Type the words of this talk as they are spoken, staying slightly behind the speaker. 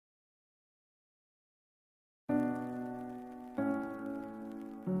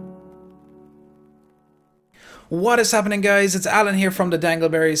What is happening, guys? It's Alan here from the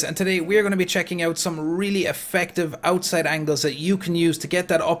Dangleberries, and today we are going to be checking out some really effective outside angles that you can use to get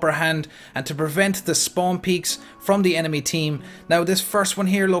that upper hand and to prevent the spawn peaks from the enemy team. Now, this first one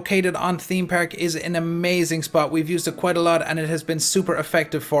here located on Theme Park is an amazing spot. We've used it quite a lot and it has been super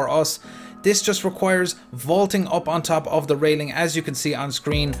effective for us. This just requires vaulting up on top of the railing, as you can see on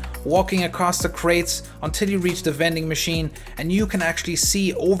screen, walking across the crates until you reach the vending machine, and you can actually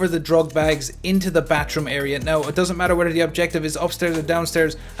see over the drug bags into the bathroom area. Now, it doesn't matter whether the objective is upstairs or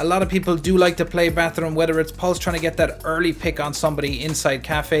downstairs. A lot of people do like to play bathroom, whether it's Pulse trying to get that early pick on somebody inside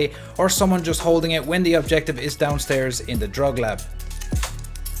cafe, or someone just holding it when the objective is downstairs in the drug lab.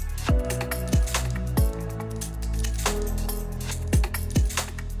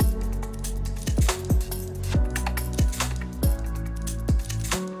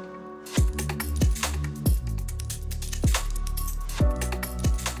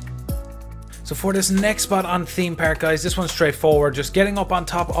 So for this next spot on Theme Park, guys, this one's straightforward. Just getting up on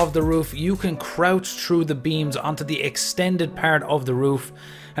top of the roof, you can crouch through the beams onto the extended part of the roof,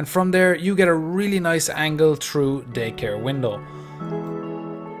 and from there you get a really nice angle through daycare window.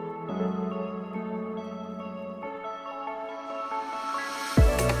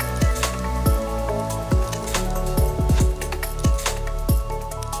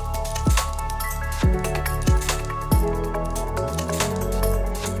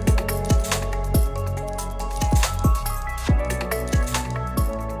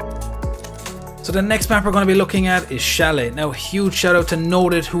 So the next map we're going to be looking at is Chalet. Now, huge shout out to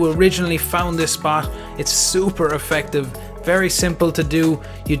Noted, who originally found this spot. It's super effective, very simple to do.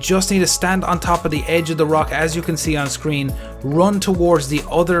 You just need to stand on top of the edge of the rock, as you can see on screen, run towards the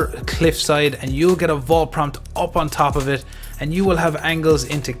other cliffside, and you'll get a vault prompt up on top of it, and you will have angles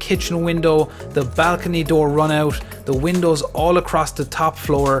into kitchen window, the balcony door run out, the windows all across the top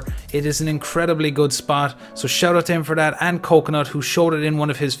floor. It is an incredibly good spot, so shout out to him for that, and Coconut, who showed it in one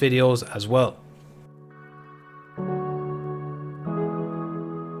of his videos as well.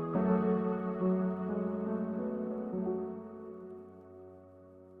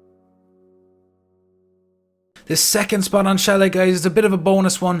 This second spot on Chalet, guys, is a bit of a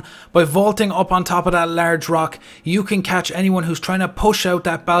bonus one. By vaulting up on top of that large rock, you can catch anyone who's trying to push out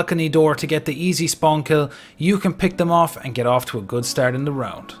that balcony door to get the easy spawn kill. You can pick them off and get off to a good start in the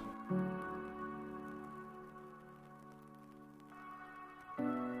round.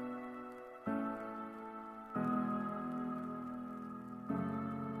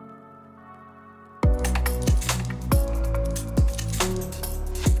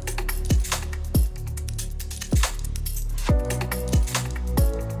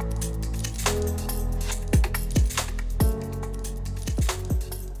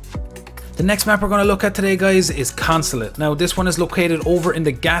 The next map we're going to look at today, guys, is Consulate. Now, this one is located over in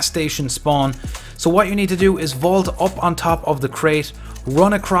the gas station spawn. So what you need to do is vault up on top of the crate,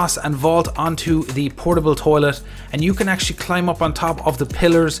 run across and vault onto the portable toilet, and you can actually climb up on top of the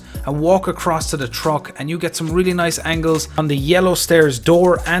pillars and walk across to the truck, and you get some really nice angles on the yellow stairs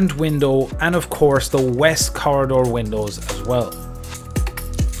door and window, and of course the west corridor windows as well.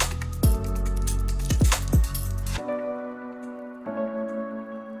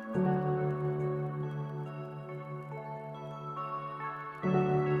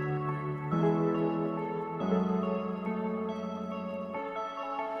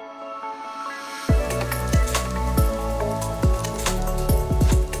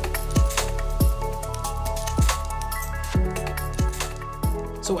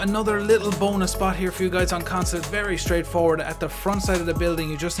 So another little bonus spot here for you guys on Consulate, very straightforward. At the front side of the building,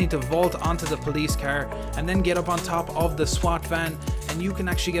 you just need to vault onto the police car and then get up on top of the SWAT van, and you can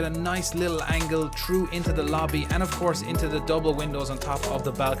actually get a nice little angle through into the lobby and of course into the double windows on top of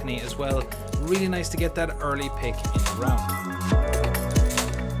the balcony as well. Really nice to get that early pick in the round.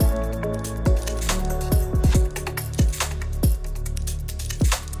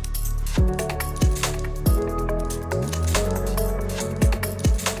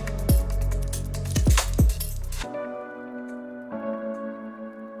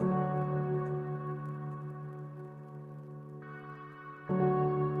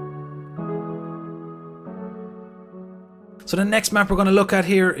 So the next map we're going to look at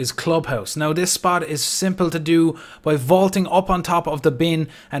here is Clubhouse. Now, this spot is simple to do. By vaulting up on top of the bin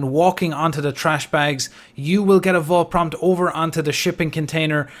and walking onto the trash bags, you will get a vault prompt over onto the shipping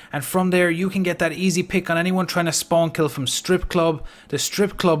container, and from there you can get that easy pick on anyone trying to spawn kill from strip club, the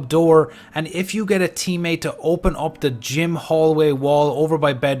strip club door, and if you get a teammate to open up the gym hallway wall over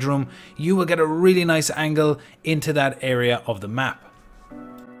by bedroom, you will get a really nice angle into that area of the map.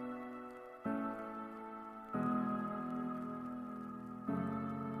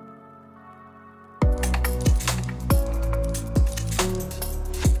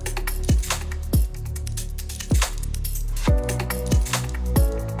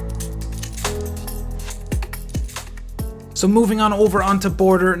 So moving on over onto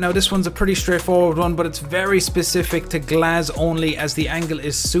border. Now this one's a pretty straightforward one, but it's very specific to glass only as the angle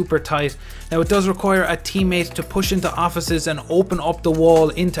is super tight. Now it does require a teammate to push into offices and open up the wall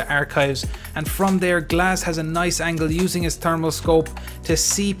into archives, and from there Glass has a nice angle using his thermal scope to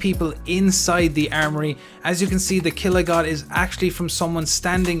see people inside the armory. As you can see, the kill I got is actually from someone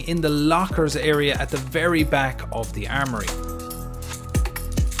standing in the lockers area at the very back of the armory.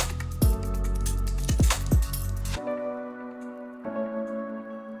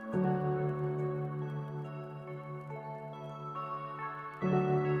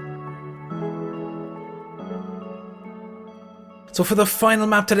 So for the final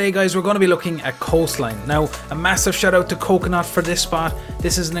map today, guys, we're going to be looking at Coastline. Now, a massive shout out to Coconut for this spot.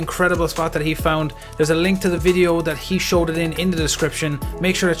 This is an incredible spot that he found. There's a link to the video that he showed it in the description.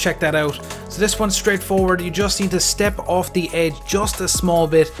 Make sure to check that out. So this one's straightforward. You just need to step off the edge just a small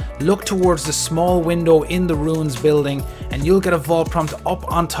bit, look towards the small window in the ruins building, and you'll get a vault prompt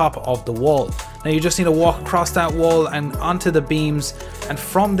up on top of the wall. Now you just need to walk across that wall and onto the beams, and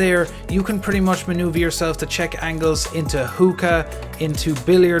from there you can pretty much maneuver yourself to check angles into hookah, into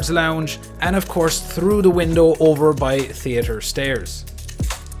billiards lounge, and of course through the window over by theatre stairs.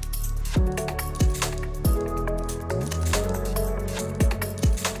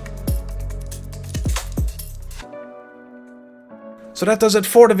 So that does it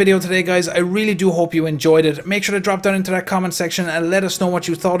for the video today, guys. I really do hope you enjoyed it. Make sure to drop down into that comment section and let us know what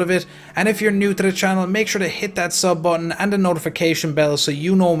you thought of it. And if you're new to the channel, make sure to hit that sub button and the notification bell so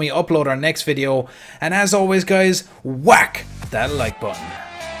you know when we upload our next video. And as always, guys, whack that like button.